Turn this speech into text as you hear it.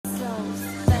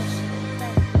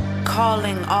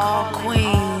calling all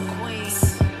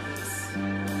queens.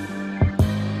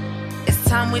 It's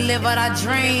time we live out our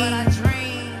dreams.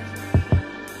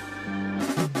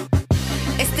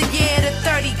 It's the year to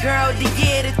 30, girl, the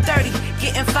year to 30.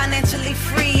 Getting financially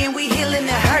free and we healing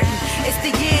and hurting. It's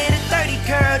the year to 30,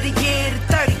 girl, the year to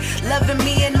 30. Loving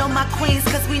me and all my queens,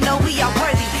 cause we know we are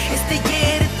worthy. It's the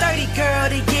year to 30, girl,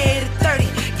 the year to 30.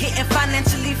 Getting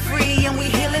financially free and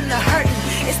we healing the hurting.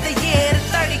 It's the year to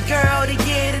 30, girl, the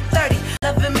year to 30.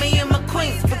 Loving me and my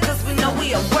queens because we know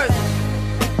we are worthy.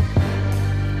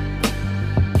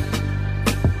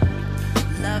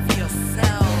 Love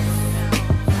yourself.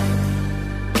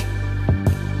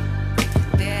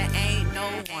 There ain't no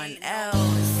one else.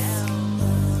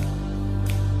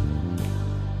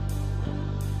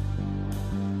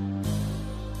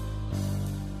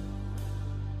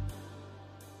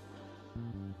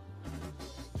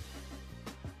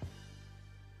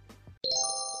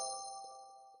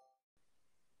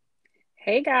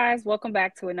 Hey guys, welcome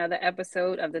back to another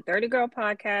episode of the 30 Girl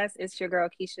Podcast. It's your girl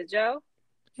Keisha Joe.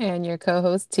 And your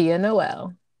co-host, Tia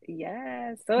Noel.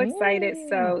 Yes, so excited. Yay.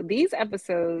 So these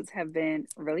episodes have been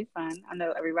really fun. I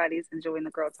know everybody's enjoying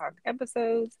the Girl Talk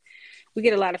episodes. We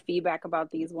get a lot of feedback about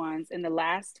these ones. And the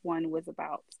last one was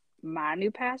about my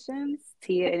new passions.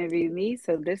 Tia interviewed me.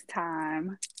 So this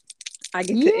time I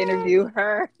get to interview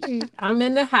her. I'm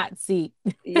in the hot seat.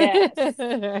 Yes. Last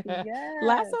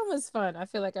Yes. one was fun. I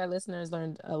feel like our listeners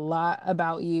learned a lot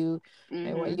about you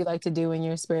and what you like to do in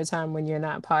your spare time when you're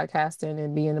not podcasting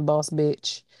and being a boss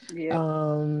bitch. Yep.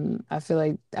 I feel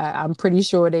like I'm pretty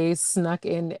sure they snuck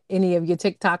in any of your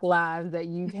TikTok lives that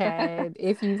you've had.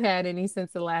 If you've had any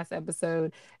since the last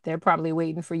episode, they're probably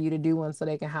waiting for you to do one so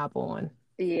they can hop on.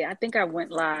 Yeah, I think I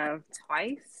went live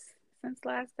twice since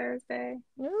last Thursday.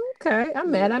 Okay,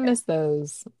 I'm mad I missed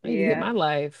those. I need to get my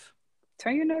life.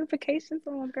 Turn your notifications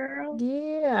on, girl.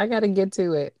 Yeah, I gotta get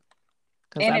to it.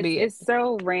 And it's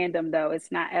so random though.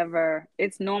 It's not ever,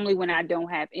 it's normally when I don't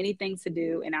have anything to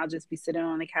do and I'll just be sitting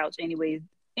on the couch anyways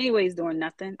doing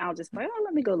nothing. I'll just be like, oh,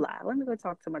 let me go live. Let me go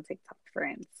talk to my TikTok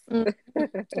friends.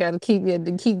 Gotta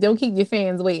don't keep your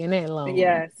fans waiting that long.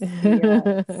 Yes.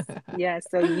 Yes.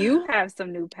 So you have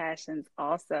some new passions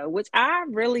also, which I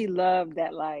really love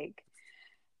that. Like,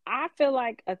 I feel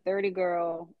like a 30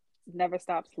 girl never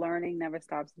stops learning, never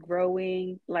stops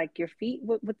growing. Like your feet,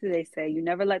 what do they say? You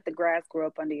never let the grass grow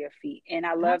up under your feet. And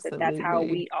I love that that's how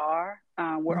we are.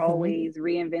 We're always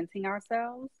reinventing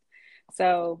ourselves.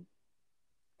 So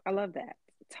I love that.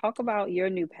 Talk about your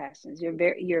new passions.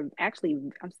 You're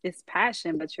actually, it's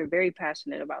passion, but you're very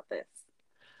passionate about this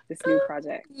new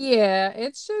project. Yeah,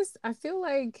 it's just, I feel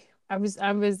like I'm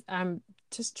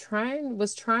just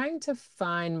trying to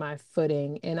find my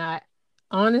footing. And I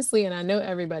honestly, and I know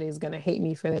everybody's gonna hate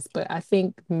me for this, but I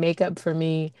think makeup for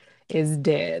me is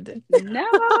dead.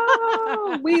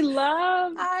 No, we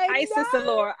love Isis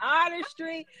Allure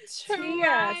artistry.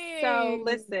 Tia. So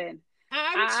listen.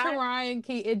 I'm trying,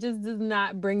 Kate. It just does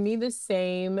not bring me the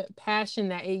same passion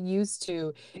that it used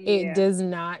to. It does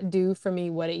not do for me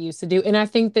what it used to do. And I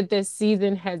think that this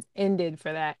season has ended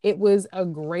for that. It was a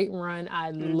great run.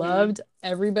 I loved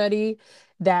everybody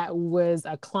that was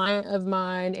a client of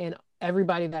mine and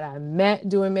everybody that I met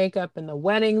doing makeup and the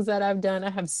weddings that I've done. I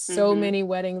have so many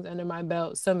weddings under my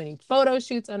belt, so many photo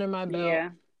shoots under my belt.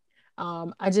 Yeah.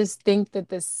 I just think that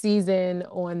the season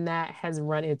on that has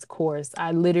run its course.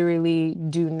 I literally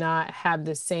do not have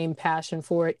the same passion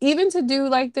for it, even to do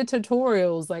like the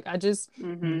tutorials. Like I just,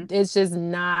 it's just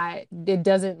not, it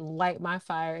doesn't light my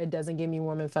fire. It doesn't give me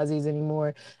warm and fuzzies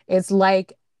anymore. It's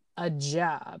like a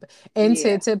job. And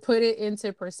to put it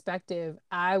into perspective,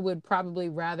 I would probably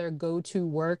rather go to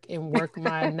work and work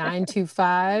my 9 to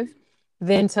 5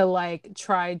 than to like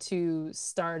try to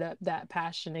start up that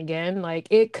passion again. Like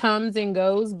it comes and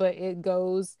goes, but it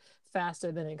goes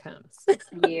faster than it comes.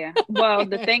 Yeah. Well,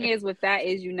 the thing is with that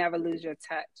is you never lose your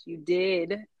touch. You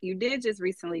did just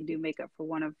recently do makeup for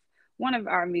one of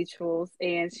our mutuals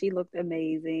and she looked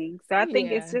amazing. So I think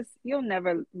it's just you'll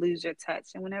never lose your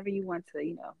touch. And whenever you want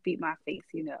to, beat my face,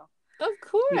 Of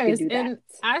course. And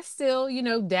I still,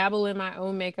 dabble in my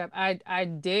own makeup. I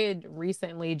did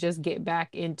recently just get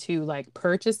back into like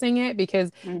purchasing it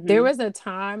because there was a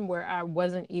time where I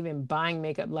wasn't even buying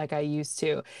makeup like I used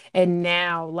to. And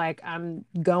now like I'm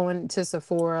going to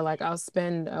Sephora, like I'll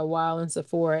spend a while in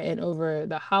Sephora and over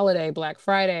the holiday, Black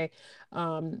Friday,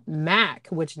 MAC,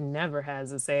 which never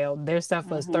has a sale, their stuff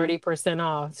was 30%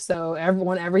 off. So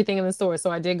everything in the store.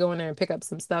 So I did go in there and pick up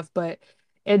some stuff, but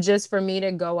it just for me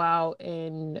to go out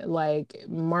and like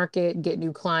market, get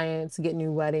new clients, get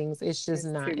new weddings, it's just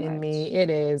not in me. It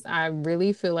is. I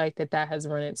really feel like that has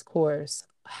run its course.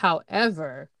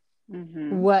 However,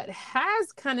 What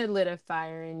has kind of lit a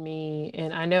fire in me,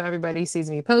 and I know everybody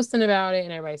sees me posting about it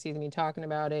and everybody sees me talking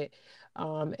about it,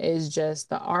 is just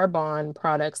the Arbonne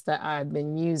products that I've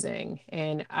been using.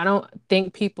 And I don't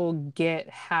think people get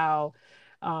how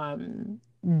um,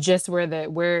 just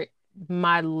where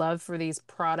my love for these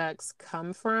products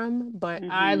come from. But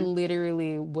I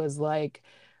literally was like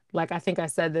I think I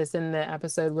said this in the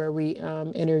episode where we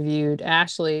interviewed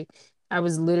Ashley. I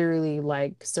was literally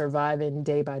like surviving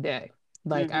day by day.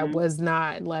 Like I was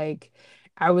not like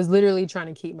I was literally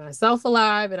trying to keep myself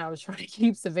alive and I was trying to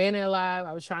keep Savannah alive.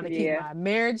 I was trying to keep my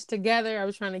marriage together. I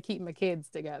was trying to keep my kids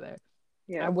together.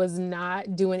 I was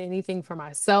not doing anything for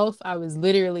myself. I was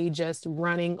literally just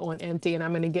running on empty, and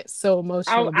I'm going to get so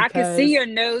emotional I can see your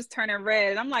nose turning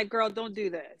red. I'm like, girl, don't do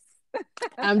this.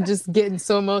 I'm just getting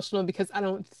so emotional because I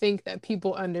don't think that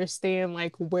people understand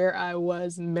like where I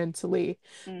was mentally.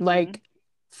 Like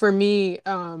for me,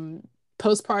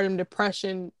 postpartum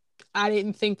depression, I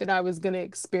didn't think that I was going to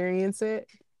experience it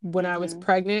when I was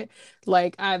pregnant.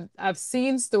 Like I've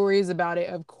seen stories about it.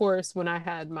 Of course, when I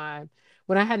had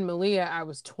Malia, I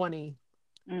was 20.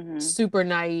 Super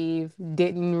naive,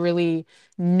 didn't really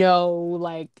know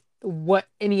like what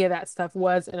any of that stuff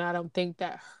was, and I don't think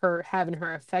that having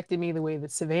her affected me the way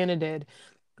that Savannah did.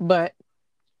 But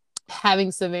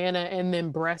having Savannah and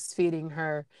then breastfeeding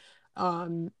her, I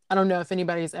don't know if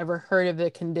anybody's ever heard of the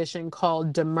condition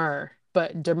called DMER,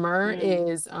 but DMER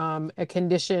is a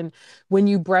condition when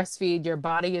you breastfeed, your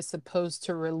body is supposed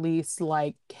to release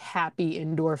like happy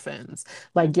endorphins.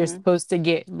 Like you're supposed to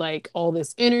get like all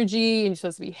this energy and you're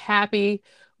supposed to be happy.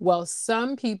 Well,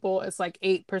 some people, it's like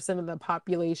 8% of the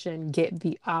population get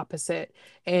the opposite,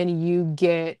 and you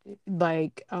get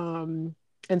like, and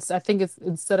so I think it's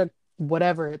instead of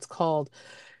whatever it's called.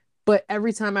 But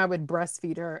every time I would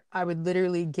breastfeed her, I would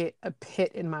literally get a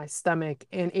pit in my stomach,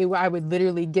 and I would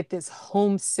literally get this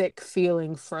homesick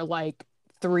feeling for like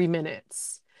 3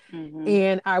 minutes.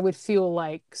 And I would feel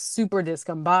like super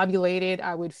discombobulated.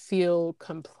 I would feel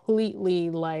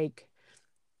completely like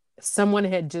someone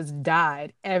had just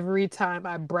died every time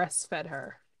I breastfed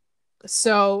her.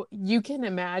 So you can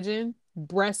imagine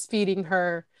breastfeeding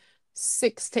her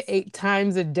 6 to 8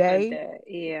 times a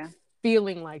day,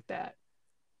 feeling like that.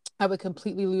 I would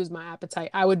completely lose my appetite.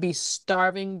 I would be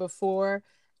starving before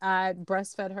I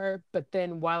breastfed her, but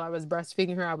then while I was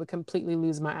breastfeeding her, I would completely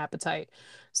lose my appetite.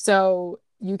 So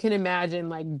you can imagine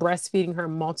like breastfeeding her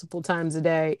multiple times a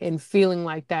day and feeling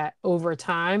like that over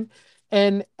time.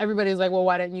 And everybody's like, well,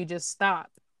 why didn't you just stop?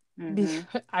 I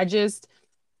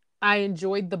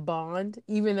enjoyed the bond,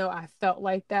 even though I felt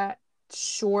like that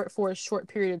for a short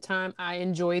period of time. I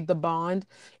enjoyed the bond.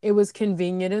 It was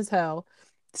convenient as hell,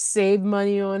 saved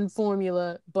money on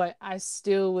formula, but I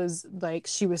still was like,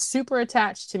 she was super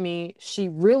attached to me. She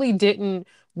really didn't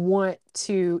want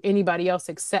to anybody else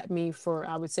except me for,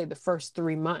 I would say, the first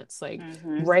 3 months. Like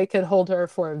Ray could hold her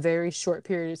for a very short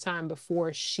period of time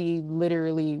before she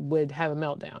literally would have a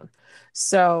meltdown.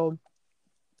 So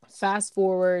fast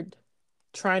forward,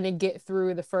 trying to get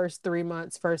through the first 3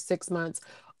 months, first 6 months,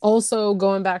 also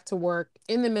going back to work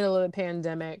in the middle of the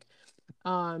pandemic.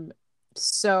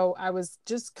 So I was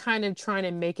just kind of trying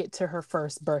to make it to her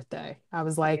first birthday. I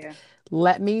was like,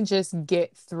 let me just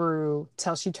get through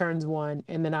till she turns 1,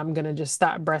 and then I'm gonna just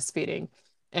stop breastfeeding.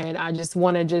 And I just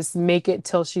want to just make it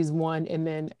till she's 1, and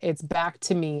then it's back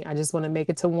to me. I just want to make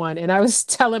it to 1. And I was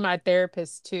telling my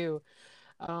therapist too,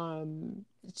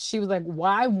 she was like,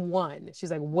 why 1?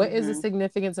 She's like, what is the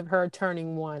significance of her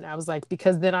turning 1? I was like,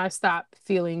 because then I stopped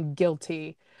feeling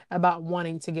guilty about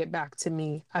wanting to get back to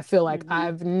me. I feel like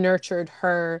I've nurtured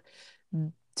her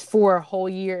for a whole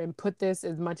year and put this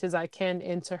as much as I can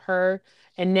into her.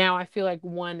 And now I feel like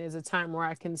 1 is a time where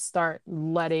I can start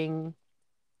letting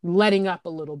up a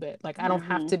little bit. Like I don't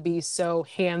have to be so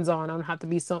hands-on. I don't have to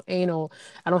be so anal.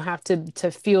 I don't have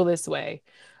to feel this way.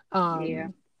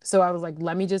 So I was like,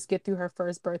 let me just get through her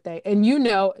first birthday. And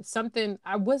something,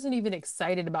 I wasn't even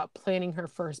excited about planning her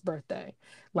first birthday.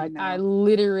 Like I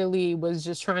literally was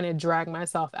just trying to drag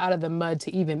myself out of the mud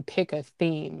to even pick a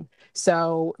theme.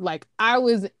 So like I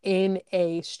was in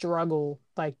a struggle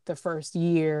like the first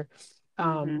year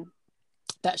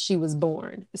that she was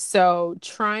born. So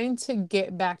trying to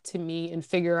get back to me and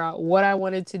figure out what I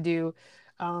wanted to do.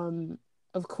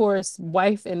 Of course,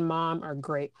 wife and mom are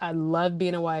great. I love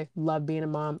being a wife, love being a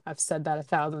mom. I've said that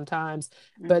 1,000 times,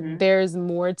 but there's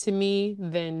more to me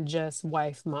than just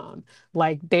wife, mom.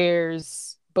 Like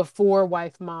before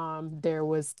wife, mom, there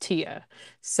was Tia.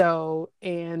 So,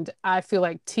 and I feel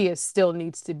like Tia still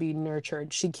needs to be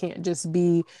nurtured. She can't just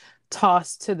be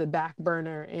tossed to the back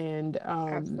burner and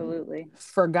absolutely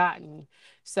forgotten.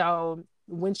 So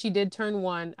when she did turn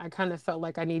 1, I kind of felt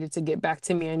like I needed to get back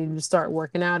to me. I needed to start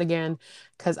working out again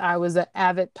because I was an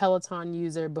avid Peloton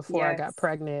user before I got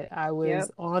pregnant. I was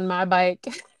on my bike,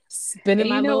 spinning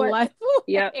my little life away.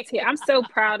 Yep. I'm so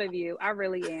proud of you. I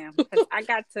really am, because I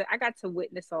got to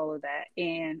witness all of that.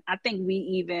 And I think we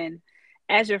even,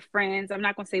 as your friends, I'm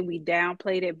not going to say we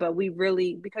downplayed it, but we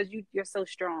really, because you're so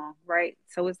strong, right?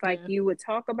 So it's like you would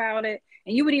talk about it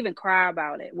and you would even cry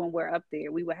about it when we're up there.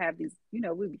 We would have these,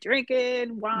 we'd be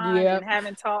drinking wine and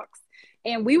having talks.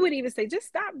 And we would even say, just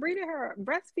stop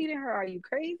breastfeeding her. Are you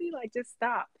crazy? Like, just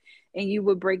stop. And you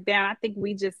would break down. I think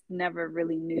we just never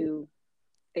really knew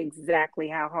exactly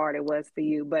how hard it was for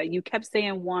you, but you kept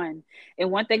saying 1. And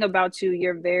one thing about you,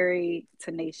 you're very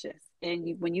tenacious.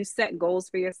 And when you set goals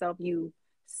for yourself, you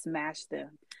smash them.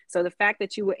 So the fact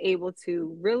that you were able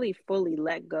to really fully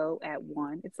let go at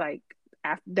 1, it's like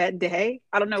after that day,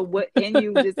 I don't know what in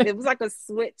you just, it was like a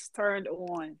switch turned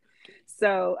on.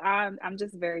 So I'm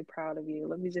just very proud of you.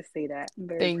 Let me just say that. I'm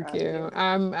very proud of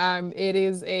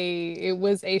you. It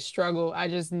was a struggle. I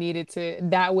just needed to,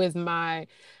 that was my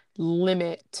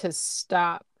limit to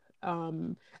stop.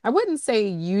 I wouldn't say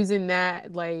using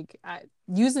that, like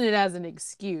using it as an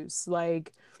excuse.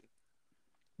 Like,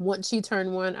 once she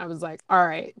turned 1, I was like, all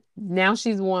right, now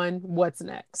she's 1, what's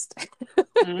next?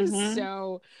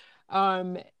 So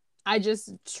I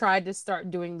just tried to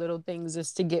start doing little things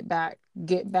just to get back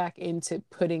into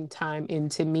putting time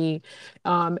into me.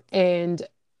 And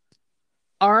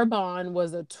Arbonne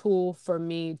was a tool for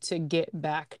me to get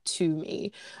back to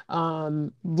me.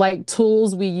 Like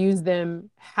tools, we use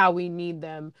them how we need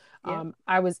them.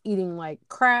 I was eating like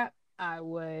crap. I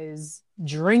was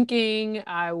drinking.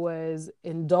 I was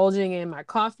indulging in my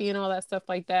coffee and all that stuff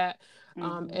like that.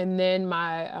 And then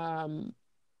my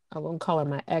I won't call her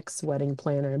my ex wedding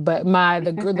planner, but my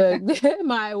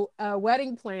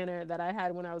wedding planner that I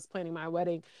had when I was planning my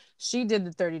wedding, she did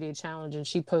the 30-day challenge and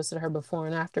she posted her before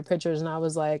and after pictures. And I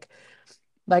was like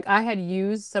I had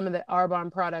used some of the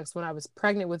Arbonne products when I was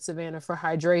pregnant with Savannah for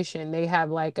hydration. They have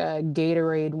like a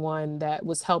Gatorade one that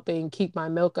was helping keep my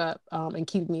milk up and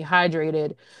keep me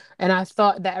hydrated. And I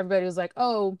thought that everybody was like,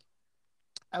 oh,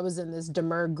 I was in this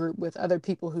Demurge group with other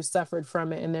people who suffered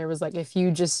from it. And there was like, if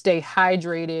you just stay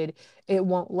hydrated, it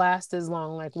won't last as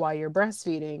long, like while you're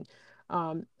breastfeeding.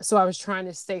 So I was trying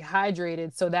to stay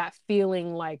hydrated. So that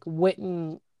feeling like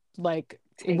wouldn't like,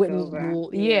 it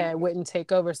wouldn't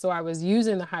take over. So I was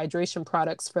using the hydration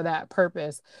products for that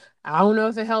purpose. I don't know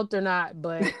if it helped or not,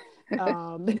 but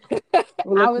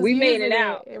look, we made it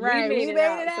out. Right. We made it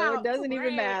out. So it doesn't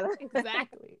even matter.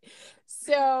 Exactly.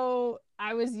 So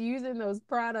I was using those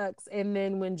products. And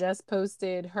then when Jess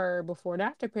posted her before and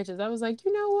after pictures, I was like,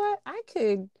 you know what? I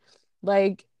could,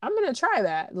 like, I'm going to try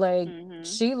that. Like,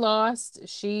 she lost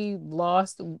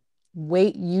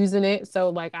weight using it. So,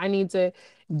 like, I need to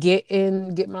get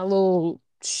my little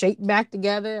shape back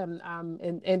together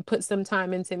and put some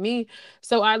time into me.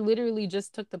 So I literally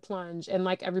just took the plunge. And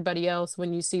like everybody else,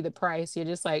 when you see the price, you're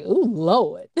just like, ooh,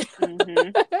 Lord.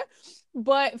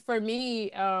 But for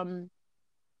me,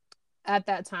 at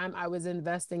that time, I was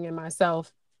investing in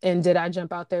myself. And did I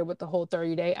jump out there with the whole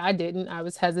 30-day? I didn't. I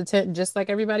was hesitant, just like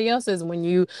everybody else is. When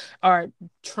you are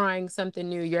trying something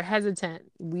new, you're hesitant.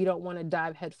 We don't want to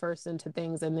dive headfirst into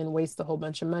things and then waste a whole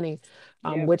bunch of money,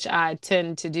 which I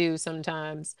tend to do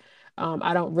sometimes.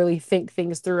 I don't really think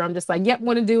things through. I'm just like, yep,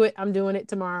 want to do it. I'm doing it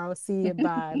tomorrow. See you,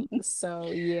 bye. So,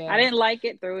 yeah. I didn't like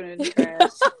it. Throw it in the trash.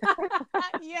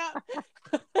 Yeah.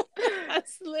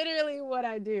 That's literally what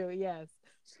I do. Yes.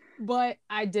 But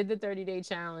I did the 30-day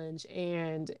challenge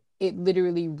and it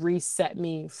literally reset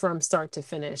me from start to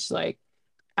finish. Like,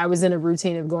 I was in a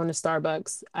routine of going to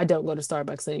Starbucks. I don't go to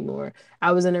Starbucks anymore.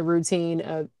 I was in a routine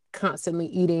of constantly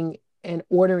eating and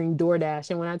ordering DoorDash.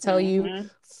 And when I tell you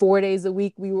 4 days a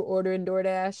week we were ordering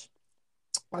DoorDash,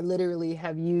 I literally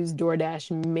have used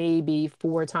DoorDash maybe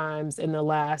 4 times in the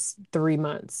last 3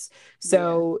 months.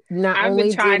 So I've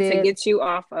been trying to get you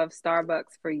off of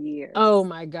Starbucks for years. Oh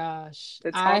my gosh.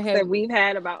 The talks that we've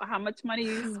had about how much money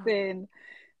you spend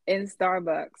in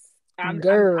Starbucks. I'm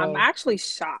actually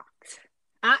shocked.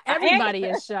 Everybody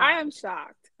is shocked. I am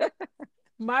shocked.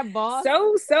 My boss.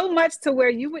 So much to where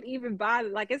you would even buy,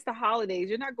 like, it's the holidays.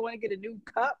 You're not going to get a new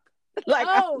cup. Like,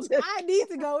 I need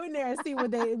to go in there and see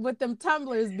what them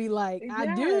tumblers be like. Yes.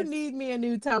 I do need me a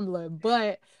new tumbler,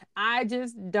 but I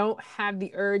just don't have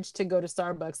the urge to go to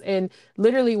Starbucks. And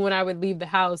literally when I would leave the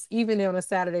house, even on a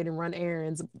Saturday to run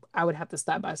errands, I would have to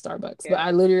stop by Starbucks. But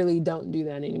I literally don't do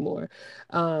that anymore.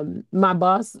 My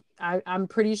boss, I'm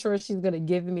pretty sure she's going to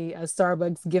give me a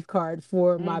Starbucks gift card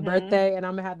for my birthday. And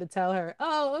I'm going to have to tell her,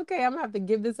 oh, okay, I'm going to have to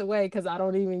give this away because I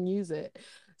don't even use it.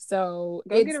 So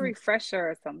go get a refresher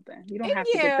or something. You don't have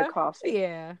to get the coffee.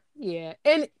 Yeah.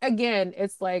 And again,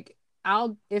 it's like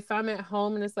if I'm at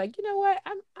home and it's like, you know what,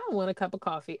 I want a cup of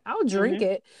coffee, I'll drink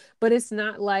it, but it's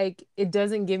not like, it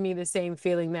doesn't give me the same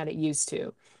feeling that it used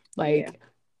to. Like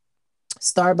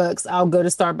Starbucks, I'll go to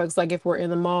Starbucks, like if we're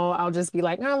in the mall, I'll just be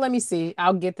like, oh, let me see.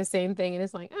 I'll get the same thing. And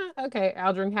it's like, okay,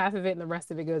 I'll drink half of it and the rest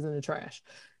of it goes in the trash.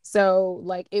 So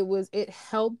like it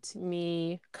helped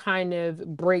me kind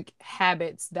of break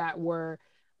habits that were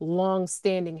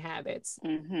long-standing habits.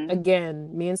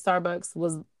 Again, me and Starbucks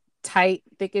was tight,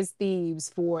 thick as thieves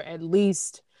for at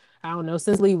least, I don't know,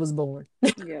 since Lee was born.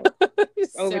 Yeah.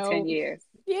 Over 10 years.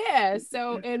 Yeah.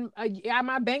 So, and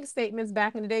my bank statements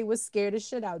back in the day was scared the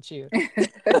shit out you.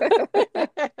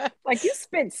 Like, you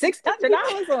spent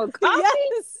 $600 on coffee?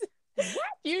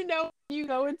 Yes.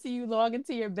 You log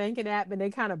into your banking app and they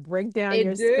kind of break down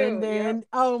your spending. Yep.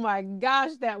 Oh my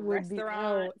gosh, that would be,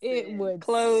 it would,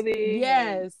 clothing.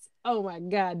 Yes. Oh my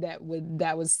God, that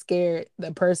would scare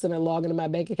the person to log into my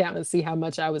bank account and see how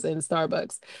much I was in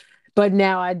Starbucks. But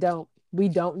now I don't. We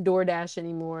don't DoorDash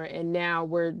anymore. And now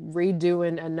we're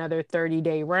redoing another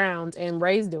 30-day round, and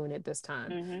Ray's doing it this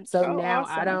time. So now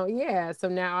awesome. So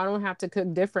now I don't have to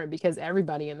cook different because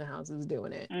everybody in the house is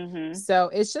doing it. So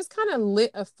it's just kind of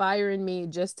lit a fire in me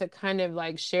just to kind of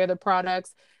like share the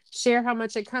products, share how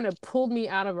much it kind of pulled me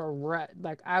out of a rut.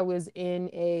 Like I was in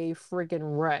a freaking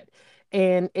rut,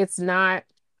 and it's not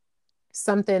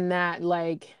something that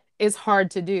like is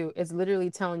hard to do. It's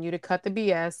literally telling you to cut the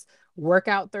BS, work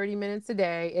out 30 minutes a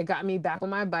day. It got me back on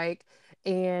my bike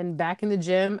and back in the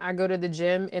gym. I go to the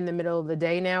gym in the middle of the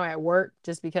day now at work,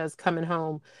 just because coming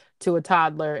home to a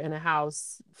toddler in a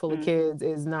house full of kids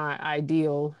is not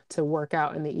ideal to work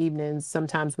out in the evenings,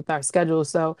 sometimes with our schedule.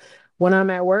 So when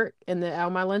I'm at work and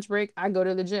on my lunch break, I go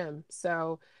to the gym.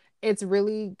 So it's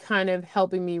really kind of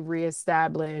helping me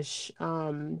reestablish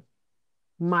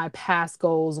my past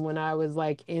goals when I was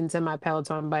like into my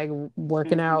Peloton bike,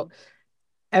 working out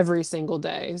every single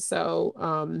day. So,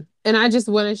 and I just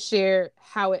want to share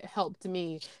how it helped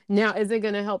me. Now, is it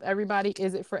going to help everybody?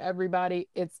 Is it for everybody?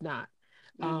 It's not.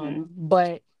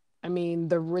 But I mean,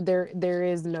 there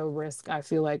is no risk, I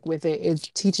feel like, with it. It's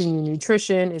teaching you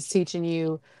nutrition. It's teaching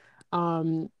you,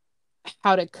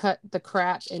 how to cut the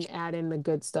crap and add in the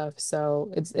good stuff.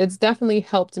 So it's definitely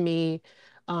helped me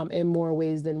in more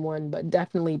ways than one, but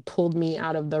definitely pulled me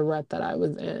out of the rut that I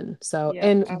was in. So,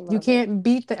 and you can't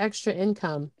beat the extra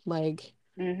income. Like,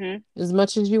 as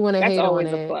much as you want to hate on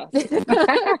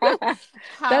it.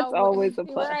 That's always a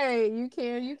plus. Right. You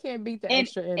can't beat the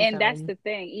extra income. And that's the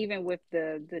thing, even with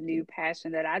the new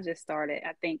passion that I just started,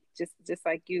 I think just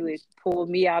like you, it pulled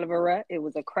me out of a rut. It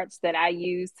was a crutch that I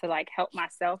used to like help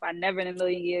myself. I never in a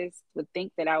million years would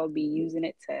think that I would be using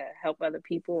it to help other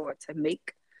people or to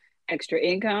make extra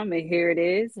income, and here it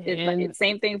is. It's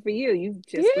same thing for you. You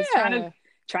just was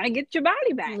trying to get your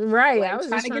body back, right? Like, I was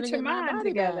trying just to get your mind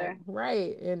together,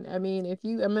 right? And I mean, if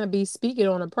I'm gonna be speaking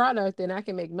on a product and I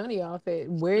can make money off it,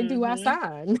 where do I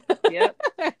sign? Yep.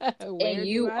 And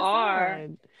you are,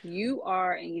 and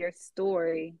your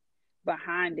story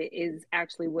behind it is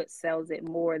actually what sells it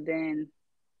more than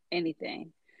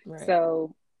anything. Right.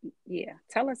 So yeah,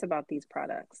 tell us about these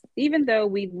products. Even though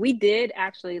we did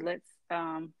actually,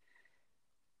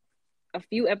 a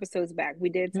few episodes back, we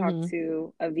did talk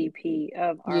to a VP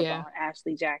of Arbonne,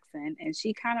 Ashley Jackson, and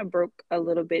she kind of broke a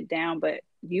little bit down, but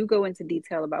you go into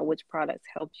detail about which products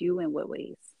helped you in what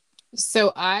ways.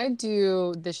 So I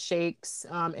do the shakes,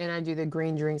 and I do the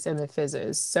green drinks and the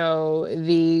fizzes. So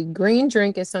the green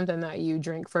drink is something that you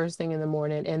drink first thing in the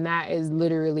morning, and that is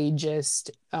literally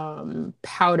just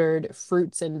powdered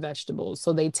fruits and vegetables.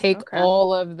 So they take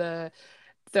all of the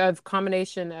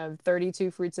combination of 32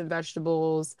 fruits and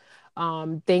vegetables,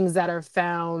 things that are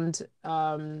found,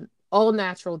 all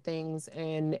natural things,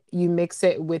 and you mix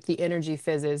it with the energy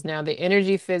fizzes. Now, the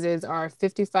energy fizzes are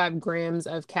 55 grams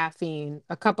of caffeine.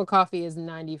 A cup of coffee is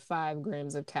 95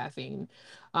 grams of caffeine.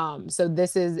 So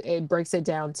it breaks it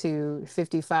down to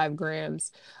 55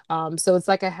 grams. So it's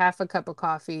like a half a cup of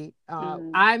coffee.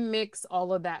 I mix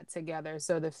all of that together.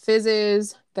 So the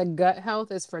fizzes, the gut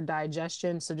health is for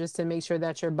digestion. So just to make sure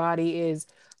that your body is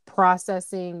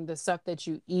processing the stuff that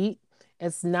you eat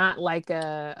It's not like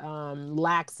a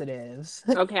laxative.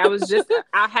 Okay,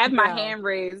 I have my hand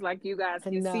raised like you guys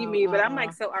can see me, but I'm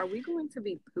like, so are we going to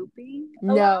be pooping a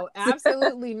lot? No,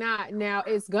 absolutely not. Now,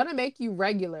 it's gonna make you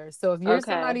regular. So if you're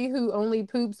somebody who only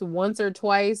poops once or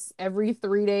twice every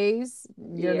 3 days,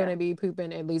 you're gonna be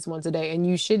pooping at least once a day, and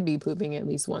you should be pooping at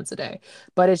least once a day.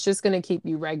 But it's just gonna keep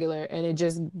you regular, and it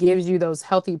just gives you those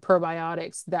healthy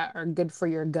probiotics that are good for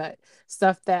your gut.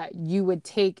 Stuff that you would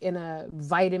take in a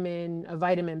vitamin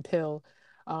pill.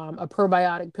 A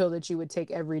probiotic pill that you would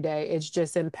take every day. It's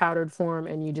just in powdered form,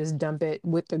 and you just dump it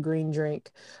with the green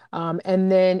drink.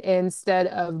 And then instead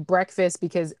of breakfast,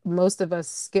 because most of us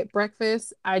skip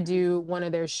breakfast, I do one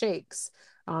of their shakes.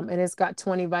 And it's got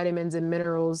 20 vitamins and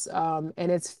minerals,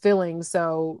 and it's filling.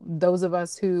 So those of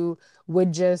us who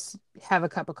would just have a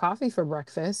cup of coffee for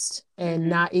breakfast and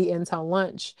not eat until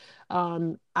lunch,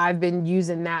 I've been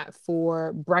using that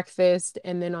for breakfast.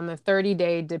 And then on the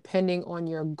 30-day, depending on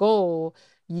your goal,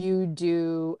 you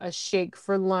do a shake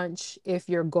for lunch if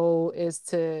your goal is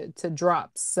to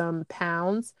drop some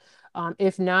pounds.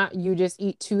 If not, you just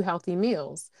eat 2 healthy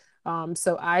meals.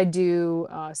 So I do,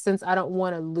 since I don't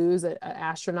want to lose an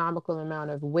astronomical amount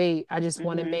of weight, I just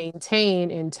want to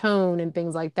maintain and tone and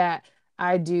things like that.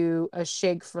 I do a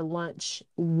shake for lunch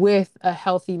with a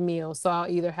healthy meal. So I'll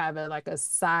either have like a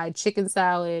side chicken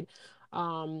salad,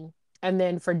 and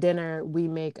then for dinner, we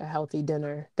make a healthy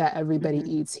dinner that everybody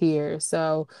eats here.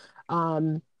 So,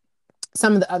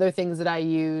 some of the other things that I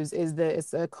use is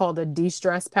it's called a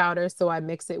de-stress powder. So I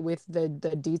mix it with the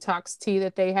detox tea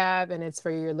that they have, and it's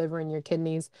for your liver and your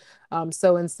kidneys.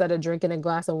 So instead of drinking a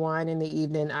glass of wine in the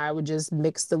evening, I would just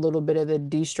mix a little bit of the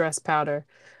de-stress powder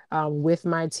with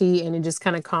my tea, and it just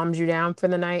kind of calms you down for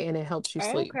the night, and it helps you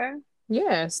sleep. Okay.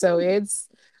 Yeah.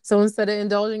 So instead of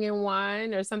indulging in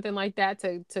wine or something like that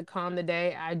to calm the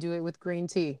day, I do it with green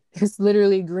tea. It's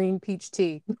literally green peach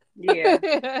tea. Yeah.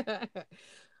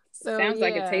 So sounds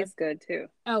like it tastes good too.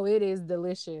 Oh, it is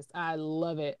delicious. I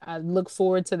love it. I look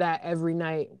forward to that every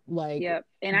night. Like, yep.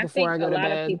 And I think a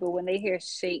lot of people, when they hear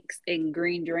shakes and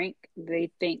green drink, they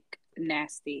think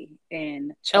nasty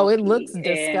and chalky. Oh, it looks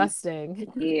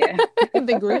disgusting. Yeah.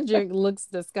 The green drink looks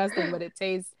disgusting, but it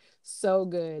tastes so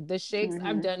good. The shakes,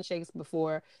 I've done shakes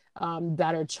before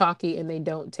that are chalky and they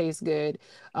don't taste good.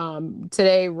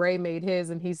 Today Ray made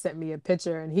his and he sent me a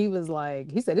picture, and he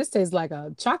said this tastes like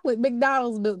a chocolate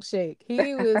McDonald's milkshake.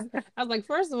 I was like,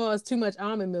 first of all, it's too much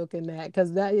almond milk in that,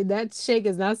 because that shake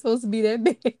is not supposed to be that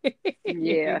big.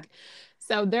 Yeah.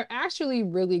 So they're actually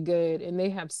really good, and they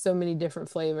have so many different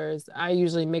flavors. I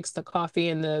usually mix the coffee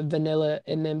and the vanilla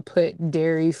and then put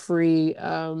dairy-free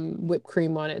whipped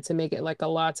cream on it to make it like a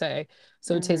latte.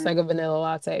 So it tastes like a vanilla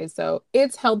latte. So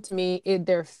it's helped me.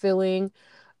 They're filling.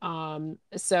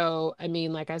 So I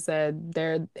mean, like I said,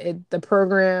 the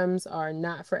programs are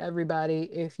not for everybody.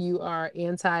 If you are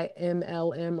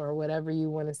anti-MLM or whatever you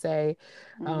want to say,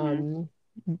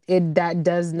 that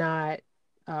does not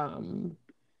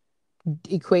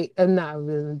equate,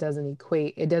 it doesn't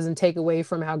equate, it doesn't take away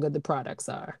from how good the products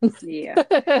are. Yeah.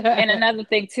 And another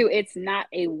thing too, it's not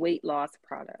a weight loss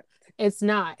product. It's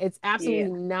not. It's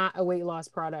absolutely not a weight loss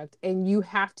product. And you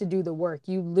have to do the work.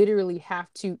 You literally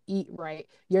have to eat right.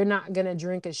 You're not going to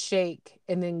drink a shake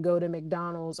and then go to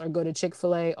McDonald's or go to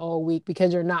Chick-fil-A all week,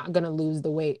 because you're not going to lose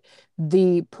the weight.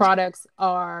 The products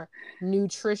are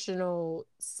nutritional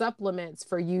supplements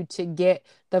for you to get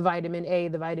the vitamin A,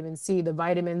 the vitamin C, the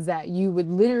vitamins that you would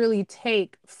literally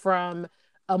take from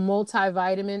a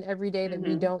multivitamin every day that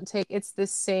we don't take. It's the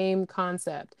same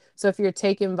concept. So if you're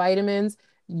taking vitamins,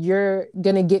 you're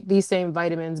going to get these same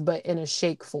vitamins, but in a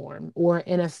shake form or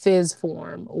in a fizz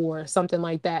form or something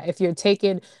like that. If you're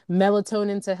taking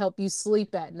melatonin to help you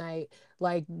sleep at night,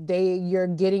 you're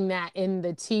getting that in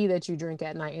the tea that you drink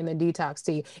at night, in the detox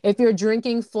tea. If you're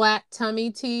drinking flat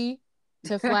tummy tea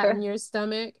to flatten your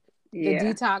stomach, the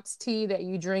detox tea that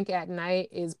you drink at night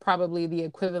is probably the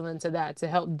equivalent to that, to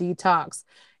help detox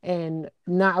and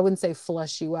I wouldn't say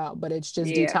flush you out, but it's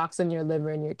just detoxing your liver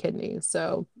and your kidneys.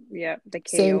 So the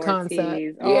same concept.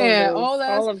 Teas,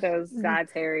 all of those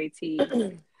dietary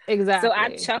teas. Exactly. So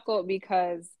I chuckled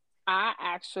because I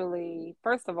actually,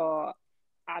 first of all,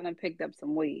 I done picked up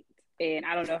some weight, and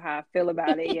I don't know how I feel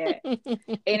about it yet. And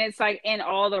it's like in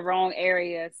all the wrong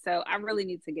areas. So I really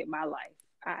need to get my life.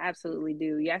 I absolutely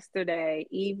do. Yesterday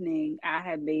evening, I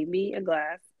had made me a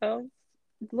glass of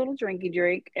little drinky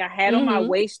drink. I had on my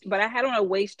waist, but I had on a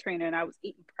waist trainer, and I was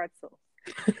eating pretzels.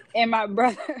 And my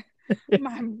brother,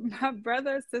 my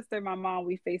brother, sister, my mom,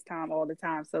 we FaceTime all the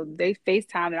time. So they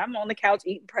FaceTime, and I'm on the couch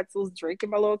eating pretzels,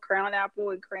 drinking my little Crown Apple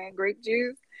and cran grape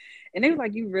juice. And they were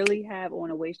like, you really have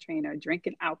on a waist trainer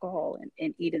drinking alcohol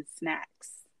and eating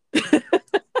snacks.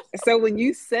 So when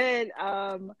you said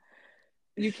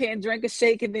you can't drink a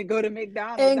shake and then go to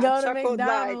McDonald's. And go to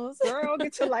McDonald's. Like, girl,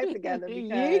 get your life together. Because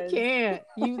you can't.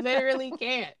 You literally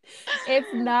can't.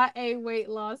 It's not a weight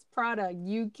loss product.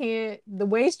 You can't. The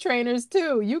waist trainers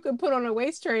too. You can put on a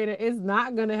waist trainer. It's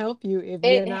not going to help you if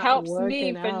you're not helps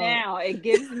working me for out. now. It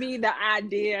gives me the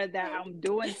idea that I'm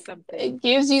doing something. It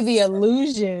gives you the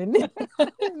illusion.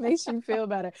 It makes you feel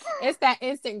better. It's that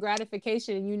instant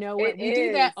gratification. You know what? We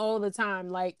do that all the time.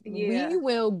 Like we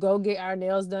will go get our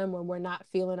nails done when we're not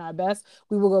feeling our best.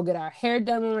 We will go get our hair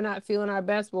done when we're not feeling our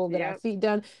best. We'll get our feet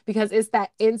done because it's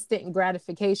that instant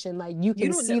gratification. Like you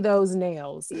can see those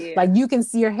nails. Like you can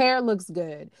see your hair looks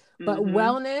good. But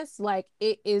wellness, like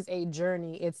it is a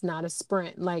journey. It's not a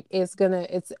sprint. Like it's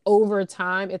over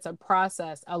time. It's a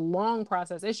process, a long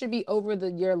process. It should be over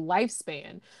your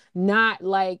lifespan. Not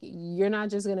like you're not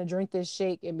just going to drink this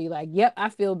shake and be like, yep, I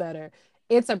feel better.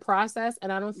 It's a process, and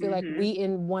I don't feel like we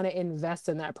want to invest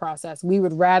in that process. We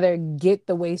would rather get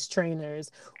the waist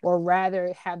trainers or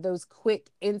rather have those quick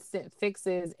instant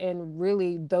fixes, and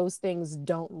really those things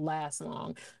don't last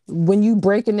long. When you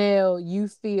break a nail, you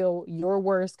feel your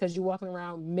worst because you're walking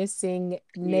around missing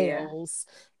nails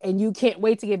and you can't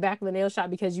wait to get back to the nail shop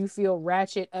because you feel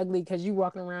ratchet ugly because you're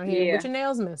walking around here with your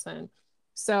nails missing.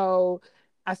 So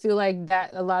I feel like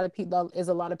that a lot of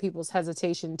people's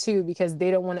hesitation too, because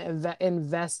they don't want to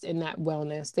invest in that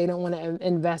wellness. They don't want to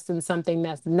invest in something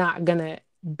that's not gonna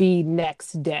be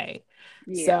next day.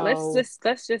 So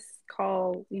let's just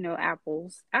call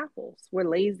apples. We're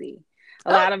lazy.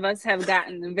 A lot of us have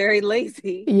gotten very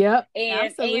lazy. Yep.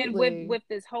 And with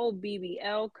this whole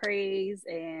BBL craze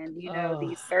and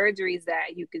these surgeries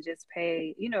that you could just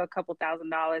pay a couple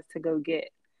 $1,000s to go get.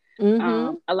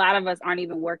 A lot of us aren't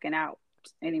even working out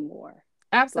anymore.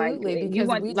 Absolutely.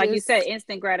 Because you said,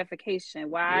 instant gratification.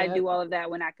 Why do all of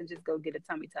that when I can just go get a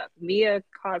tummy tuck? Mia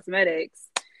Cosmetics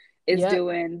is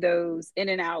doing those in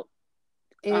and out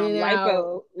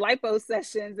lipo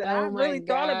sessions, and I really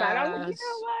thought about it. I was like, you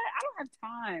know what? I don't have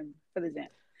time for the gym.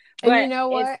 And you know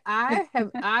what?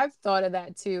 I've thought of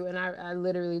that too. And I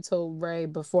literally told Ray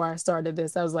before I started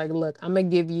this, I was like, look, I'm gonna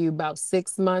give you about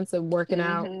 6 months of working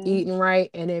out, eating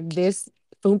right, and if this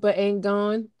Foompa ain't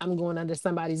gone, I'm going under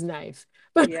somebody's knife.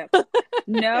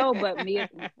 No, but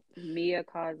Mia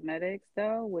Cosmetics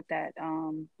though, with that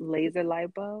laser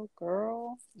lipo,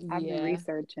 girl, I've been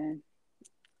researching.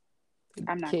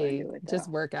 I'm not going to do it though.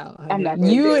 Just work out. I'm not going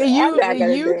to do it.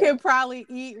 You can probably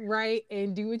eat right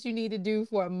and do what you need to do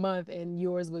for a month and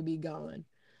yours would be gone.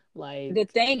 Like the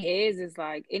thing is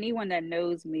like anyone that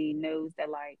knows me knows that,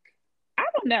 like, I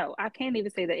don't know. I can't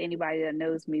even say that anybody that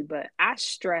knows me, but I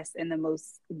stress in the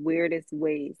most weirdest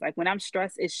ways. Like when I'm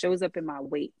stressed, it shows up in my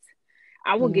weight.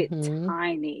 I will get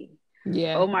tiny.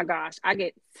 Yeah. Oh my gosh. I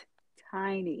get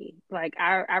tiny. Like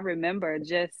I remember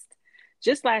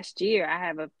just last year, I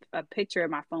have a picture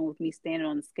of my phone with me standing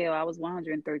on the scale. I was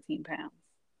 113 pounds.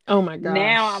 Oh my gosh.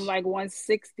 Now I'm like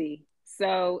 160.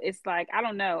 So it's like, I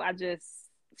don't know. I just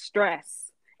stress.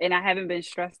 And I haven't been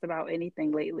stressed about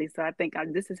anything lately. So I think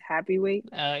this is happy weight.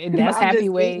 That's happy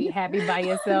weight. Happy by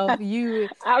yourself.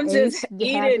 I'm just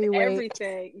eating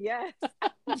everything. Yes.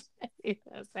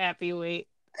 That's happy weight.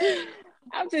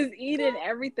 I'm just eating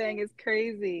everything. It's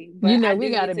crazy. But we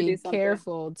got to be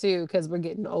careful too, because we're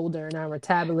getting older and our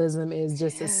metabolism is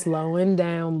just slowing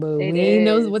down. But we ain't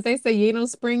know what they say. You ain't no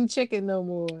spring chicken no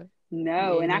more.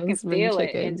 No, and I can feel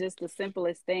it in just the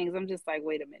simplest things. I'm just like,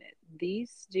 wait a minute.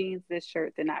 These jeans, this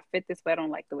shirt, did not fit this way. I don't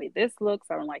like the way this looks.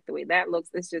 I don't like the way that looks.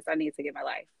 It's just, I need to get my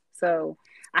life. So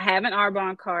I have an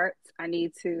Arbonne cart. I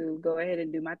need to go ahead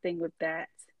and do my thing with that.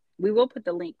 We will put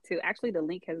the link too. Actually, the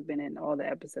link has been in all the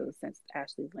episodes since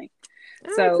Ashley's link.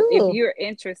 So if you're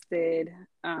interested,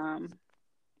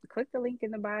 click the link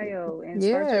in the bio and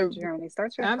start your journey.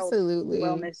 Start your health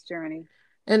wellness journey.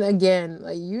 And again,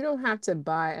 like you don't have to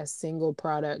buy a single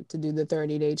product to do the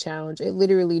 30-day challenge. It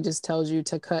literally just tells you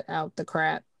to cut out the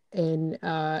crap and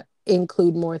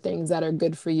include more things that are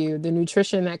good for you. The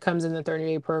nutrition that comes in the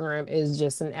 30-day program is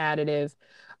just an additive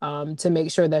to make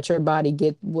sure that your body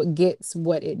gets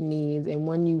what it needs. And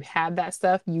when you have that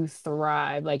stuff, you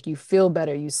thrive. Like you feel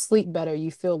better, you sleep better,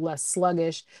 you feel less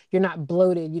sluggish, you're not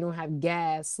bloated, you don't have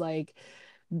gas. Like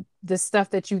the stuff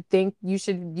that you think you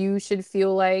should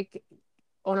feel like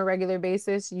on a regular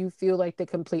basis, you feel like the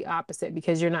complete opposite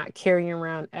because you're not carrying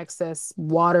around excess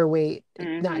water weight,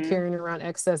 not carrying around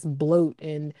excess bloat,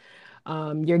 and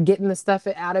you're getting the stuff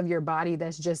out of your body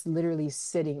that's just literally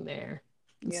sitting there.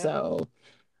 So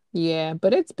Yeah,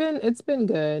 but it's been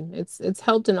good. It's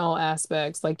helped in all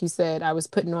aspects. Like you said, I was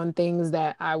putting on things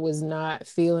that I was not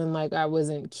feeling like I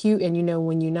wasn't cute. And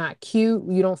when you're not cute,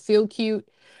 you don't feel cute.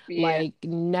 Yeah. Like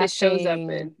It shows up nothing,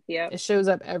 in, yep, it shows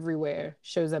up everywhere.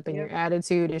 Shows up in your yep.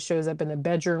 attitude. It shows up in the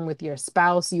bedroom with your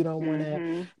spouse. You don't want to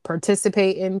Mm-hmm.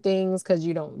 participate in things because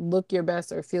you don't look your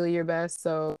best or feel your best.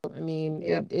 So, I mean,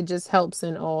 Yep. it just helps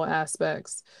in all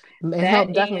aspects. It That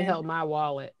helped definitely and helped my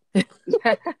wallet.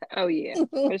 oh yeah,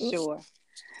 for sure.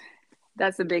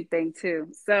 That's a big thing too.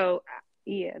 So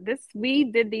yeah, this we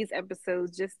did these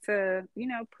episodes just to,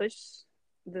 push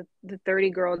the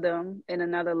 30 girldom in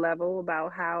another level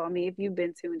about how, I mean, if you've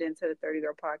been tuned into the 30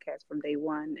 Girl podcast from day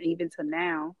one, even to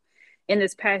now, in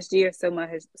this past year, so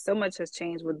much has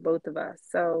changed with both of us.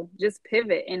 So just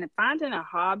pivot and finding a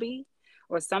hobby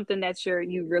or something that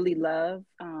you really love,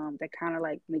 that kind of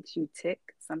like makes you tick.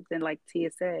 Something like Tia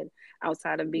said,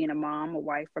 outside of being a mom, a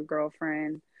wife, a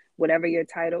girlfriend, whatever your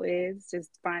title is,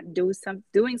 just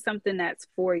doing something that's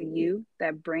for you,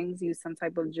 that brings you some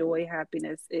type of joy,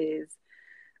 happiness, is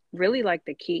really like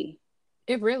the key.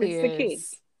 It really It's the key.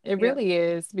 is. It Yep. really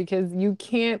is because you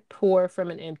can't pour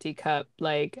from an empty cup.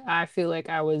 Like, I feel like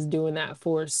I was doing that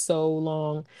for so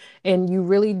long, and you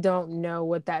really don't know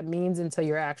what that means until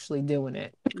you're actually doing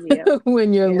it. Yep.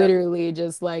 When you're Yep. literally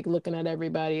just like looking at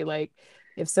everybody, like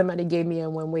if somebody gave me a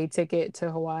one-way ticket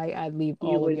to Hawaii, I'd leave You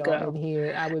all of would y'all in go.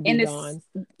 here. I would be And gone.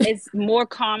 it's more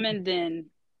common than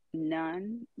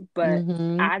none, but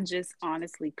Hmm. I just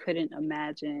honestly couldn't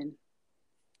imagine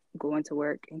going to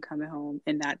work and coming home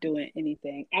and not doing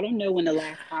anything. I don't know when the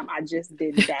last time I just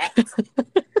did that.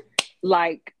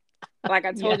 Like like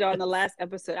I Yeah. told y'all in the last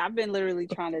episode, I've been literally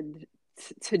trying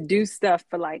to do stuff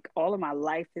for like all of my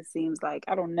life, it seems like.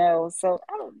 I don't know. So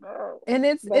I don't know. And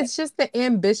it's But it's just the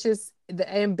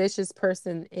ambitious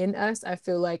person in us. I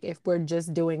feel like if we're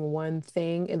just doing one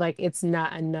thing, like it's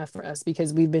not enough for us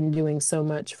because we've been doing so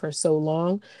much for so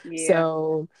long. yeah.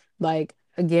 So, like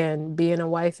again, being a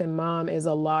wife and mom is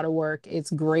a lot of work. It's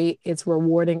great. It's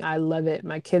rewarding. I love it.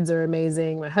 My kids are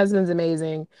amazing. My husband's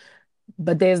amazing,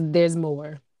 but there's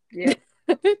more. Yes.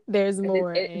 There's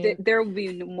more. And There will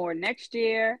be more next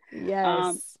year.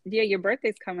 yes, Yeah, your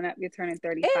birthday's coming up. You're turning it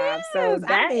 35. So is. I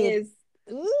that need. is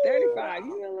Ooh, 35.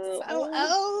 You a little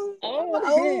so old. old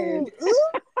I'm hand. old.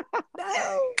 Ooh,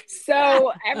 no.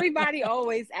 So everybody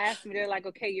always asks me, they're like,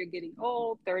 okay, you're getting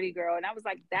old, 30 girl. And I was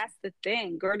like, that's the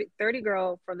thing. 30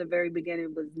 girl from the very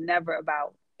beginning was never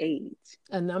about age.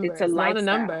 A number. It's a It's not a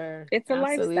lifestyle. number. It's a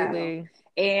lifestyle. Absolutely.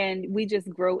 And we just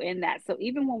grow in that. So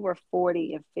even when we're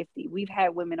 40 and 50, we've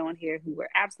had women on here who were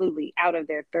absolutely out of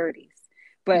their 30s.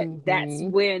 But that's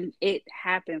Hmm. when it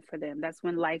happened for them. That's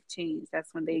when life changed.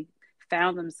 That's when they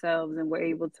found themselves and were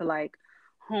able to like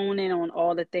hone in on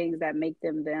all the things that make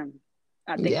them them.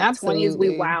 I think Yeah, the 20s we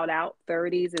absolutely. wild out,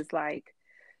 30s is like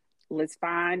let's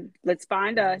find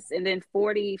us, and then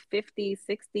 40, 50,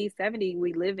 60, 70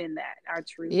 we live in that, our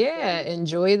truth. Yeah, And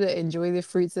enjoy the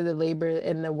fruits of the labor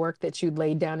and the work that you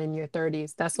laid down in your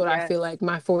 30s. That's what I yes, feel like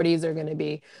my 40s are going to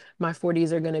be. My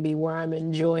 40s are going to be where I'm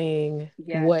enjoying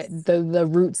what yes. the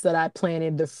roots that I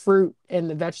planted, the fruit and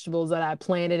the vegetables that I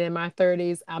planted in my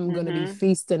 30s, I'm going to be Mm-hmm.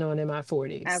 feasting on in my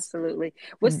 40s. Absolutely.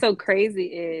 What's so crazy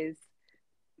is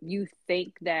you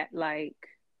think that like,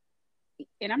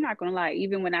 and I'm not gonna lie,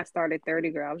 even when I started 30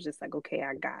 girl, I was just like, okay,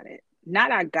 I got it.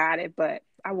 Not I got it, but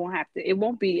I won't have to, it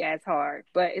won't be as hard.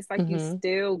 But it's like you Hmm.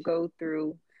 still go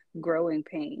through growing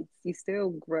pains. You still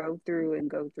grow through and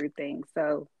go through things.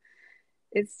 So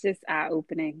it's just eye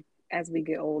opening as we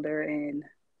get older. And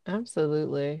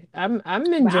Absolutely. I'm but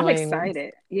I'm enjoying.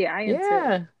 excited. Yeah, I am too.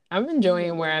 Yeah, I'm I'm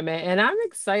enjoying where enjoying. I'm at, and I'm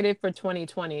excited for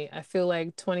 2020. I feel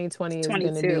like 2020 is going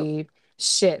to 22. be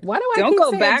shit. Why do I Don't keep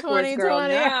go saying backwards, girl.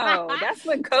 2020? No, that's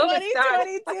when COVID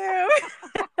started. 2022.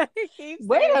 I keep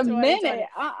Wait saying a minute.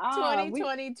 2020. We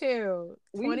 2022.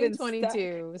 we've been stuck.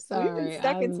 2022. We've been Sorry.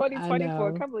 stuck in I 2020 for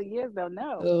a know. couple of years though.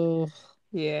 No. Oh,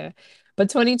 yeah. But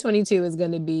 2022 is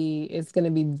going to be it's going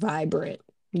to be vibrant.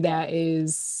 Yes. That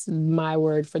is my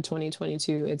word for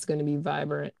 2022. It's going to be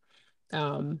vibrant.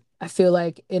 I feel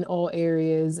like in all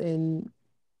areas in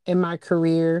my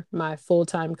career, my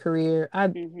full-time career,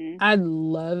 Mm-hmm. I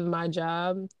love my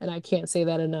job, and I can't say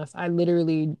that enough. I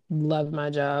literally love my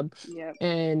job. Yep.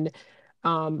 And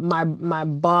my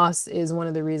boss is one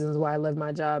of the reasons why I love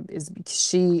my job is because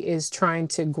she is trying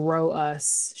to grow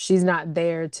us. She's not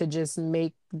there to just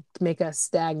make us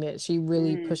stagnant. She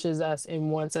really Mm. pushes us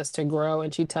and wants us to grow.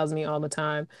 And she tells me all the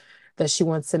time that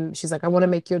she's like, I want to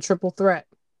make you a triple threat.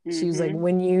 She was like, Mm-hmm.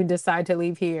 when you decide to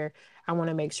leave here, I want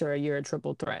to make sure you're a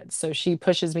triple threat. So she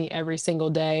pushes me every single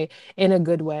day in a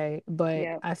good way. But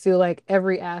Yep. I feel like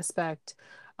every aspect,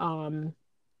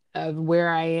 of where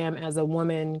I am as a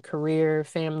woman, career,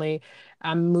 family.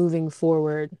 I'm moving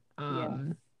forward.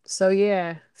 So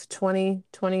yeah,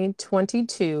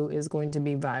 2022 is going to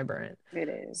be vibrant. It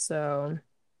is. So,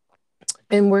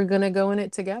 and we're gonna go in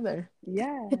it together.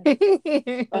 Yeah.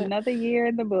 Another year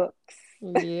in the books.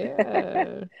 Yeah.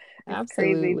 It's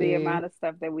Absolutely. crazy the amount of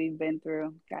stuff that we've been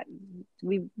through.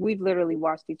 We've literally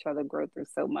watched each other grow through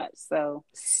so much. So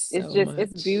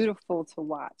it's beautiful to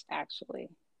watch, actually.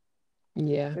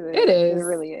 Yeah, it is. It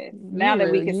really is. Now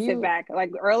that we can sit back,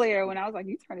 like earlier when I was like,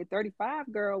 "You turning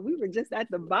 35, girl," we were just at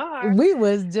the bar. We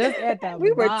was just at the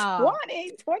we bar. were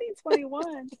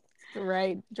 2021.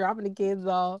 Right, dropping the kids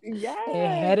off. Yeah,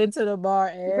 and headed to the bar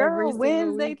every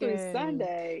Wednesday through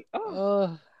Sunday.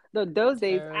 Those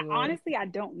days. Honestly, I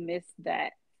don't miss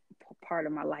that part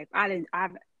of my life.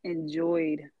 I've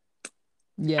enjoyed.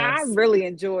 Yes. I really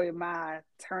enjoyed my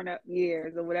turn up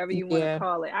years or whatever you want to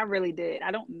call it. I really did. I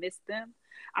don't miss them.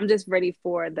 I'm just ready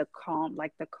for the calmness.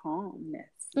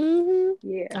 Mm-hmm.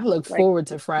 Yeah. I look forward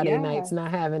to Friday nights,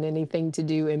 not having anything to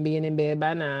do and being in bed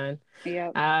by 9. Yeah.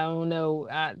 I don't know.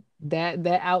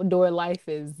 That outdoor life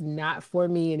is not for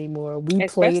me anymore. We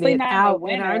played it out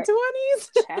in our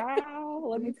 20s. Child,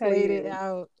 let me tell you. Played it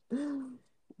out.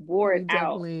 Wore it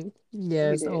out.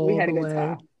 Yes, we had a good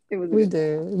time. We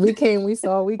did. We came, we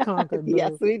saw, we conquered.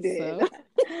 Yes, we did. So.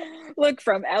 Look,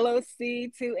 from LOC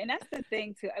to, and that's the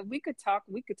thing too. We could talk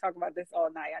about this all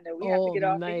night. I know we have to get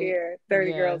off of here,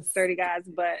 30 girls, 30 guys,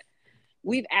 but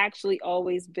we've actually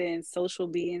always been social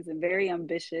beings and very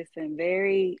ambitious and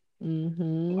very, I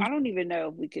don't even know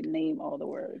if we could name all the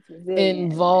words.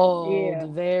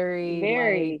 Involved,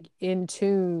 very like, in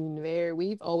tune,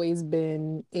 we've always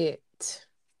been it.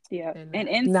 Yeah. And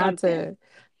in not to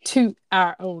toot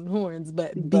our own horns,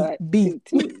 but beat.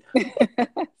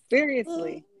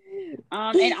 Seriously.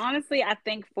 And honestly, I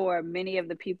think for many of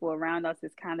the people around us,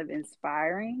 it's kind of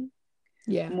inspiring.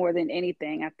 Yeah. More than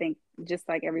anything, I think just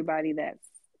like everybody that's,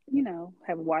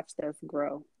 have watched us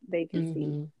grow, they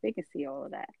can see all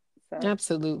of that. So.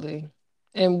 Absolutely.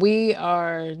 And we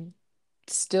are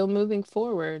still moving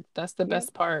forward. That's the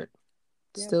best part.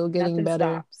 Still getting Nothing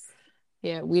better. Stops.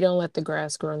 Yeah, we don't let the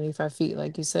grass grow underneath our feet,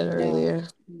 like you said earlier.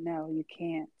 No, you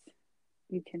can't.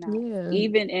 You cannot. Yeah.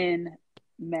 Even in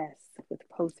mess with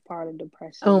postpartum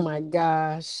depression. Oh my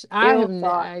gosh. Definitely.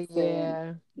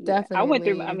 I went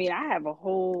through, I have a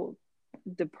whole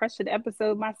depression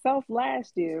episode myself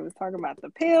last year. It was talking about the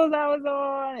pills I was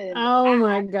on. And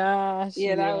my gosh.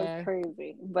 Yeah, that was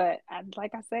crazy. But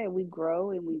like I said, we grow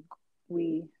and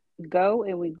we go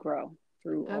and we grow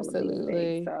through all of these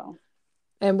things. So.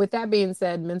 And with that being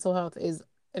said, mental health is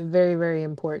very, very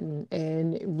important,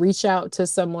 and reach out to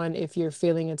someone if you're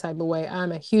feeling a type of way.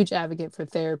 I'm a huge advocate for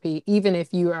therapy, even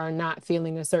if you are not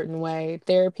feeling a certain way.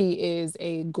 Therapy is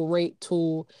a great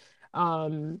tool.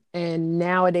 And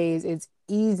nowadays it's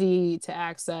easy to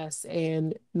access.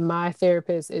 And my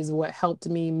therapist is what helped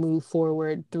me move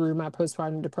forward through my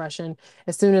postpartum depression.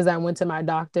 As soon as I went to my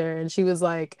doctor and she was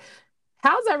like,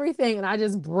 "How's everything?" And I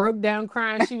just broke down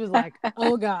crying. She was like,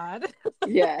 "Oh God."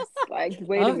 Yes. Like,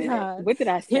 wait a minute. God. What did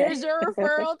I say? Here's your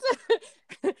referral.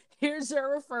 Here's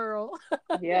your referral.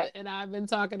 Yeah. And I've been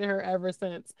talking to her ever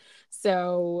since.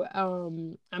 So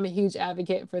I'm a huge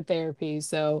advocate for therapy.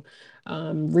 So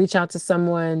reach out to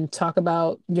someone, talk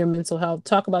about your mental health,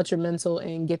 talk about your mental,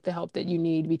 and get the help that you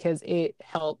need, because it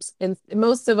helps. And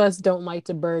most of us don't like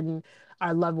to burden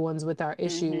our loved ones with our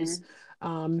issues.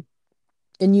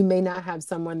 And you may not have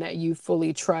someone that you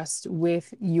fully trust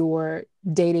with your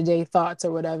day-to-day thoughts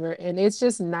or whatever. And it's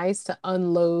just nice to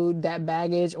unload that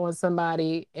baggage on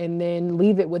somebody and then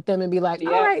leave it with them and be like,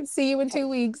 all right, see you in 2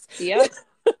 weeks. Yep.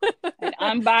 An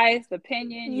unbiased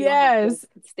opinion. You don't have to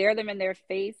stare them in their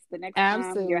face the next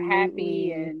time you're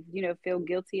happy and, feel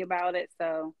guilty about it.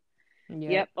 So,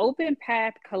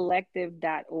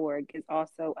 openpathcollective.org is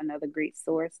also another great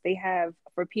source. They have,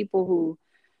 for people who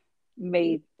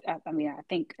I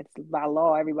think it's by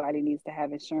law, everybody needs to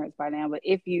have insurance by now. But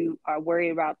if you are worried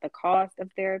about the cost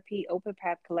of therapy, Open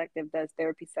Path Collective does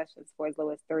therapy sessions for as low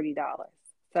as $30.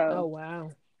 So, oh wow,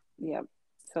 yeah.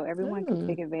 So everyone can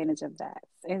take advantage of that,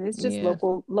 and it's just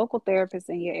local therapists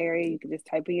in your area. You can just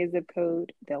type in your zip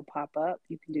code; they'll pop up.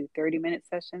 You can do 30-minute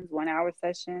sessions, 1-hour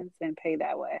sessions, and pay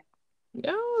that way.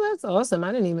 Oh, that's awesome!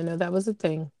 I didn't even know that was a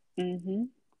thing. Mm-hmm.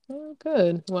 Oh,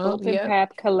 good. Well,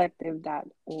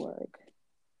 openpathcollective.org.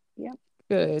 Yep.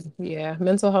 Good. Yeah.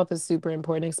 Mental health is super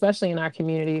important, especially in our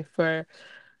community, for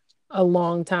a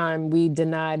long time we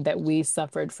denied that we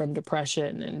suffered from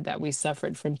depression and that we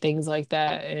suffered from things like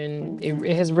that. And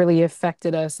it has really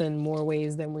affected us in more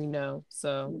ways than we know.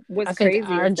 So I What's think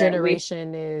crazy our is that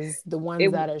generation is the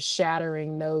ones that are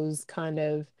shattering those kind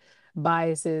of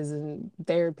biases and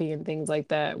therapy and things like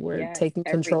that. We're yes, taking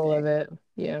control of everything, it.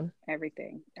 Yeah,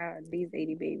 everything. These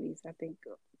 80 babies, I think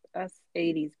us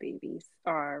 80s babies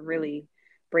are really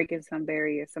breaking some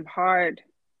barriers, some hard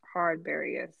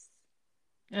barriers.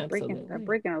 absolutely.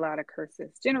 Breaking a lot of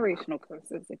curses, generational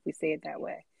curses, if we say it that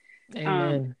way. Um,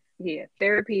 Amen. yeah,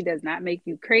 therapy does not make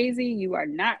you crazy. You are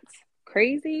not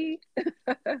crazy.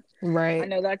 I Right.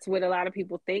 know that's what a lot of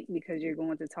people think because you're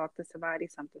going to talk to somebody,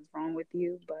 something's wrong with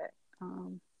you, but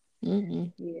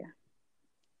yeah,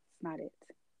 it's not it.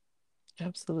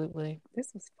 Absolutely.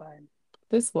 This was fun.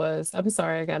 This was, I'm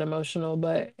sorry I got emotional,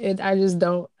 but I just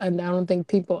don't, and I don't think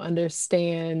people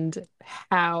understand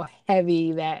how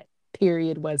heavy that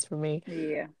period was for me.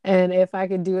 Yeah. And if I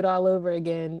could do it all over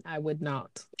again, I would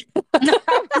not.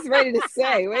 I was ready to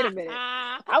say, wait a minute.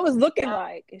 I was looking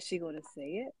like, is she going to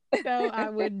say it? No, I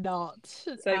would not.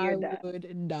 So you're I done.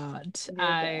 would not. You're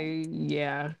done.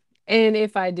 Yeah. And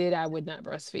if I did, I would not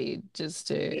breastfeed just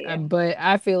Yeah. but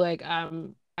I feel like I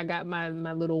got my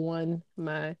little one,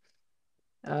 my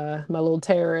little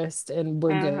terrorist, and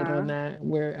we're good on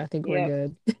that. I think we're Yep.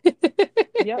 good.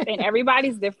 Yep. And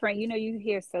everybody's different. You know, you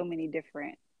hear so many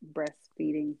different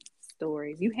breastfeeding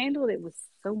stories. You handled it with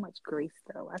so much grace,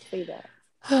 though. I say that.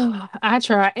 I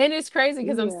try. And it's crazy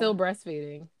because I'm Yeah. still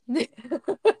breastfeeding.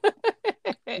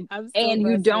 I'm still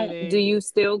And do breastfeeding. you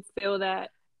still feel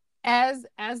that? As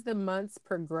the months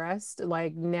progressed,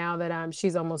 like now that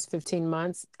she's almost 15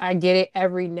 months, I get it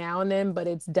every now and then, but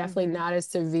it's definitely not as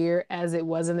severe as it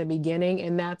was in the beginning.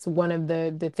 And that's one of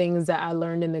the things that I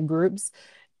learned in the groups.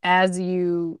 As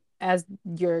your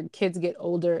kids get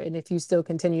older, and if you still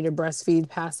continue to breastfeed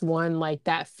past one, like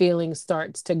that feeling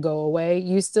starts to go away.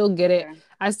 You still get it. Okay.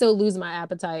 I still lose my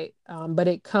appetite, but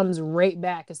it comes right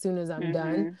back as soon as I'm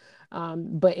done.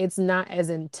 But it's not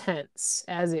as intense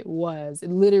as it was.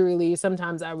 Literally,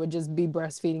 sometimes I would just be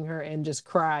breastfeeding her and just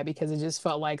cry because it just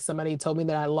felt like somebody told me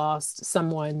that I lost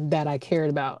someone that I cared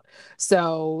about.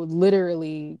 So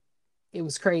literally, it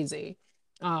was crazy.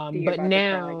 You're But about to cry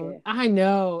now again. I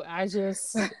know I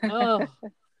just, oh,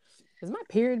 is my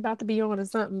period about to be on or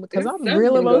something? Because There's I'm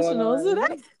real something going emotional on.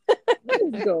 today. What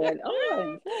is going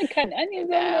on? Someone cutting onions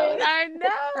over No, there. I know,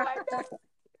 I know.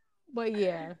 But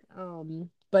yeah,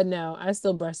 but no, I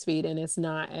still breastfeed and it's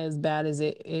not as bad as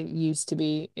it used to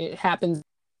be. It happens now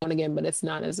and again, but it's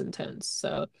not as intense.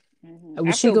 So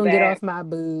I she feel gonna get bad. off my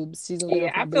boobs. She's gonna get Yeah,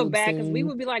 off my I feel boobs bad because we soon.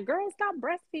 would be like, "Girl, stop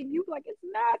breastfeeding." You like, it's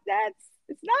not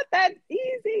that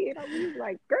easy. You know, we was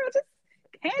like, "Girl, just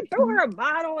can't throw her a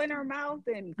bottle in her mouth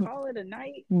and call it a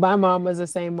night." My mom was the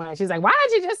same way. She's like, "Why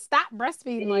did you just stop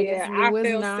breastfeeding?" Like Yeah, it I was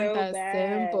feel not so that bad.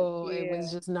 simple. It was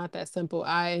Yeah. just not that simple.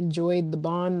 I enjoyed the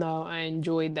bond though. I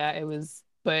enjoyed that.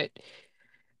 But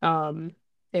um,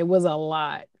 it was a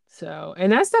lot. So,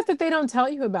 and that's stuff that they don't tell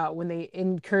you about when they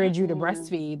encourage you to Mm-mm.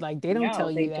 breastfeed. Like they don't No,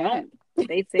 tell they you that. don't.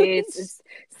 They say it's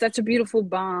such a beautiful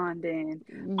bond, and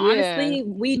Yeah. honestly,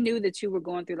 we knew that you were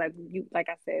going through like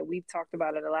I said, we've talked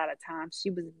about it a lot of times. She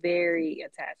was very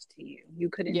attached to you. You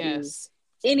couldn't do Yes.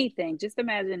 anything. Just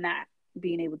imagine not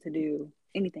being able to do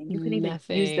anything. You couldn't even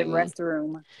use the Nothing.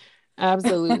 restroom.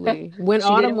 Absolutely. When She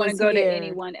didn't Autumn want to was go to here,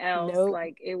 anyone else. nope.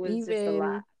 Like it was just a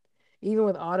lot. Even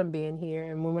with Autumn being here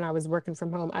and when I was working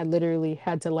from home, I literally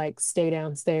had to like stay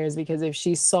downstairs because if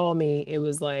she saw me, it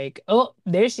was like, oh,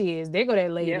 there she is. There go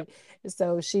that Yep. lady.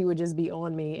 So she would just be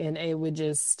on me and it would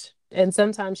just, and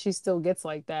sometimes she still gets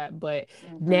like that, but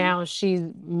Mm-hmm. now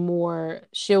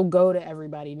she'll go to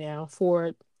everybody now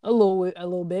for a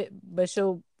little bit, but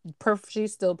she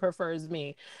still prefers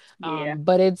me. Yeah.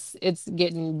 But it's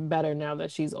getting better now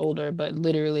that she's older, but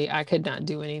literally I could not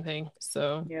do anything.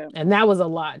 So, Yep. and that was a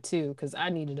lot too, because I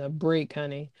needed a break,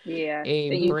 honey. Yeah. A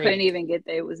And you couldn't break. even get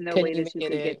there. There was no way Couldn't even that you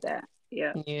get could get it. that.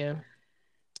 Yeah. Yeah.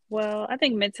 Well, I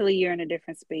think mentally you're in a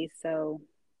different space, so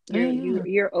I you're am.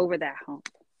 you're over that hump,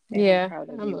 and I'm Yeah, proud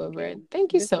of I'm you over it. again.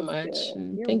 Thank you This so was much. good.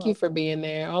 And You're thank you for welcome. being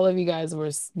there. All of you guys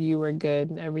you were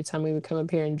good every time we would come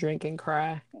up here and drink and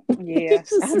cry. Yeah,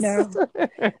 I know.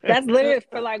 That's literally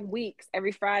for like weeks.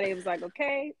 Every Friday it was like,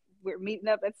 okay, we're meeting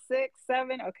up at 6,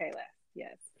 7. Okay, last.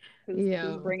 Yes. Who's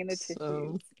Yeah. bringing the tissues?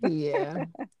 So, yeah.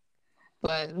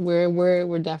 But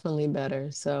we're definitely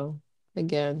better. So,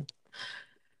 again.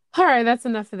 All right, that's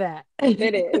enough of that.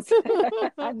 It is.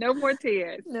 No more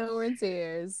tears. No more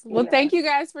tears. Well, thank you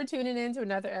guys for tuning in to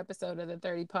another episode of the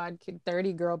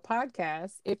 30 Girl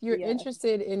Podcast. If you're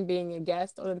interested in being a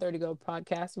guest on the 30 Girl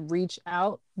Podcast, reach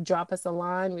out, drop us a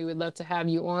line. We would love to have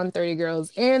you on 30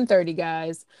 Girls and 30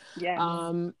 Guys.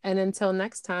 And until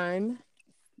next time.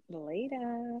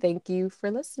 Later. Thank you for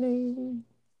listening.